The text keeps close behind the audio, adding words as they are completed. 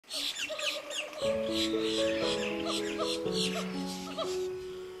The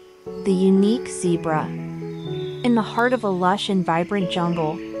unique zebra. In the heart of a lush and vibrant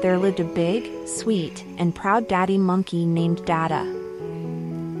jungle, there lived a big, sweet, and proud daddy monkey named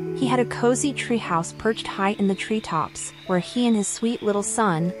Dadda. He had a cozy treehouse perched high in the treetops, where he and his sweet little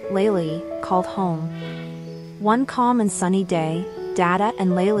son, LeLe, called home. One calm and sunny day, Dadda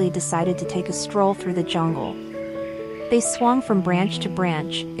and LeLe decided to take a stroll through the jungle. They swung from branch to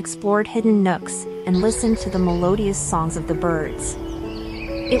branch, explored hidden nooks, and listened to the melodious songs of the birds.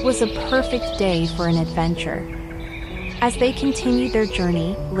 It was a perfect day for an adventure. As they continued their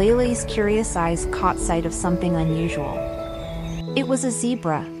journey, LeLe's curious eyes caught sight of something unusual. It was a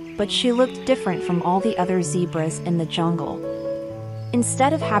zebra, but she looked different from all the other zebras in the jungle.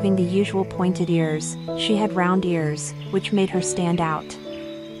 Instead of having the usual pointed ears, she had round ears, which made her stand out.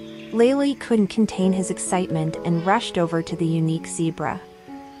 LeLe couldn't contain his excitement and rushed over to the unique zebra.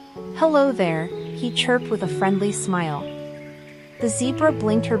 "Hello there," he chirped with a friendly smile. The zebra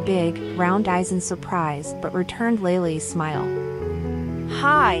blinked her big, round eyes in surprise but returned LeLe's smile.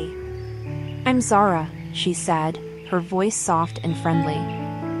 "Hi! I'm Zara," she said, her voice soft and friendly.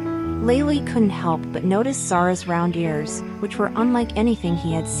 LeLe couldn't help but notice Zara's round ears, which were unlike anything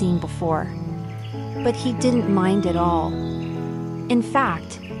he had seen before. But he didn't mind at all. In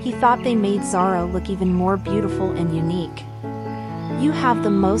fact, he thought they made Zara look even more beautiful and unique. "You have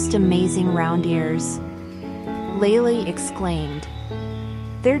the most amazing round ears," LeLe exclaimed.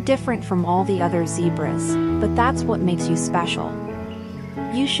 "They're different from all the other zebras, but that's what makes you special.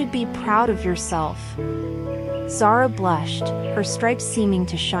 You should be proud of yourself." Zara blushed, her stripes seeming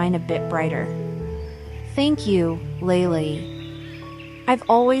to shine a bit brighter. "Thank you, LeLe. I've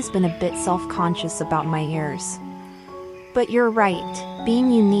always been a bit self-conscious about my ears. But you're right, being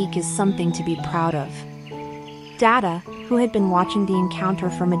unique is something to be proud of." Dadda, who had been watching the encounter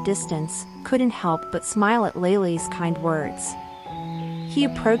from a distance, couldn't help but smile at LeLe's kind words. He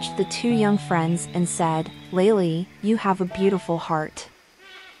approached the two young friends and said, "LeLe, you have a beautiful heart.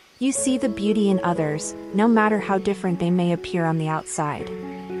 You see the beauty in others, no matter how different they may appear on the outside."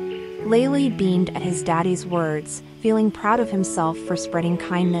 LeLe beamed at his daddy's words, feeling proud of himself for spreading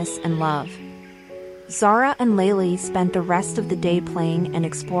kindness and love. Zara and LeLe spent the rest of the day playing and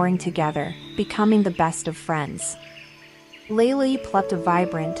exploring together, becoming the best of friends. LeLe plucked a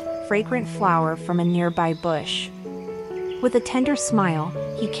vibrant, fragrant flower from a nearby bush. With a tender smile,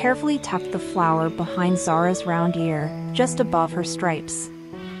 he carefully tucked the flower behind Zara's round ear, just above her stripes.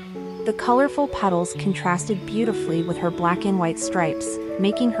 The colorful petals contrasted beautifully with her black and white stripes,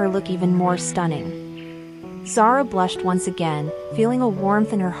 making her look even more stunning. Zara blushed once again, feeling a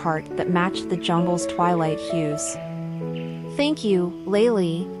warmth in her heart that matched the jungle's twilight hues. "Thank you,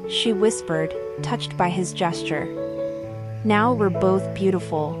 LeLe," she whispered, touched by his gesture. "Now we're both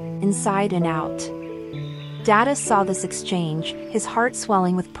beautiful, inside and out." Dadda saw this exchange, his heart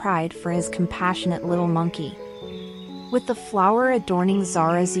swelling with pride for his compassionate little monkey. With the flower adorning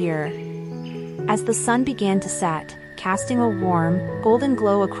Zara's ear. As the sun began to set, casting a warm, golden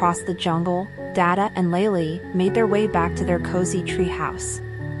glow across the jungle, Dadda and LeLe made their way back to their cozy treehouse.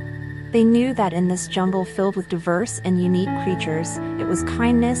 They knew that in this jungle filled with diverse and unique creatures, it was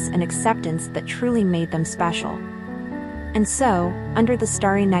kindness and acceptance that truly made them special. And so, under the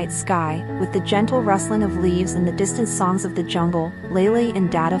starry night sky, with the gentle rustling of leaves and the distant songs of the jungle, LeLe and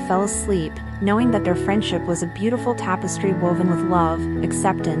Dadda fell asleep, knowing that their friendship was a beautiful tapestry woven with love,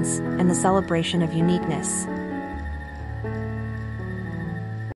 acceptance, and the celebration of uniqueness.